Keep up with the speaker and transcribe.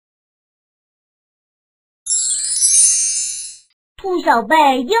兔小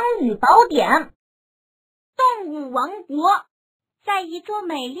贝英语宝典。动物王国。在一座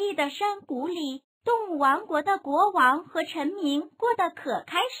美丽的山谷里，动物王国的国王和臣民过得可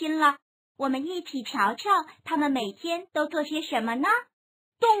开心了。我们一起瞧瞧他们每天都做些什么呢？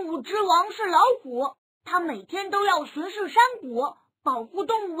动物之王是老虎，他每天都要巡视山谷，保护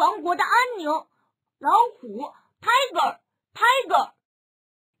动物王国的安宁。老虎 Tiger。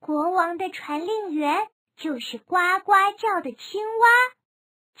 国王的传令员就是呱呱叫的青蛙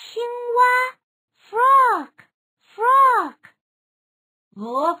Frog。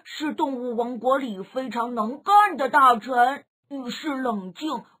 鹅是动物王国里非常能干的大臣，遇事冷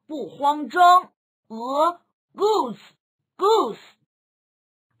静不慌张。鹅 Goose。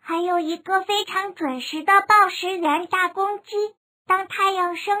 还有一个非常准时的报时员大公鸡，当太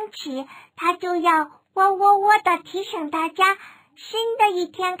阳升起，它就要喔喔喔地提醒大家新的一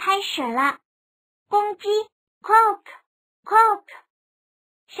天开始了。公鸡 Croak。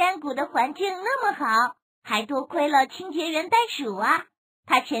 山谷的环境那么好，还多亏了清洁员袋鼠啊，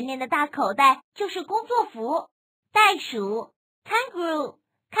它前面的大口袋就是工作服。袋鼠 Kangaroo。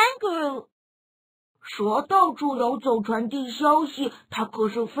 蛇到处游走传递消息，它可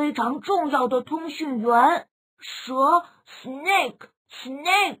是非常重要的通讯员。蛇 Snake。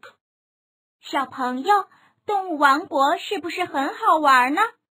 小朋友，动物王国是不是很好玩呢？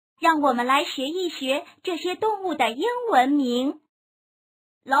让我们来学一学这些动物的英文名。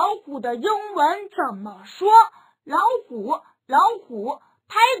老虎的英文怎么说？老虎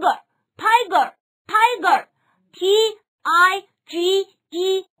Tiger。 Tiger。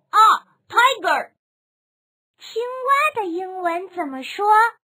 Tiger。 青蛙的英文怎么说？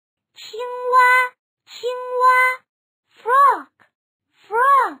青蛙 Frog。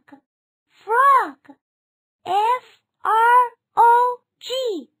 Frog。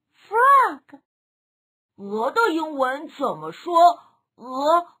 鹅的英文怎么说？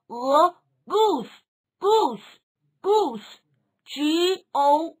鹅 Goose。 Goose。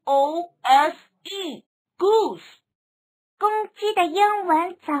 公鸡的英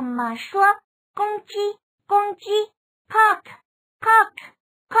文怎么说？公鸡 Cock。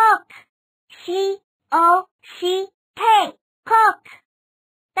 Cock。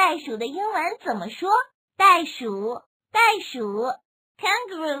 袋鼠的英文怎么说？袋鼠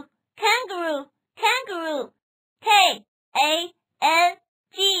Kangaroo。 Kangaroo。 Kangaroo。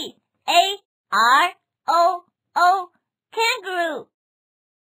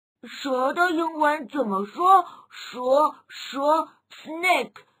 蛇的英文怎么说？蛇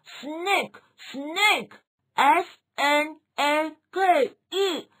Snake。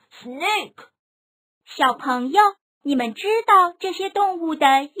 Snake。 小朋友，你们知道这些动物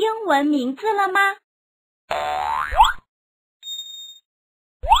的英文名字了吗？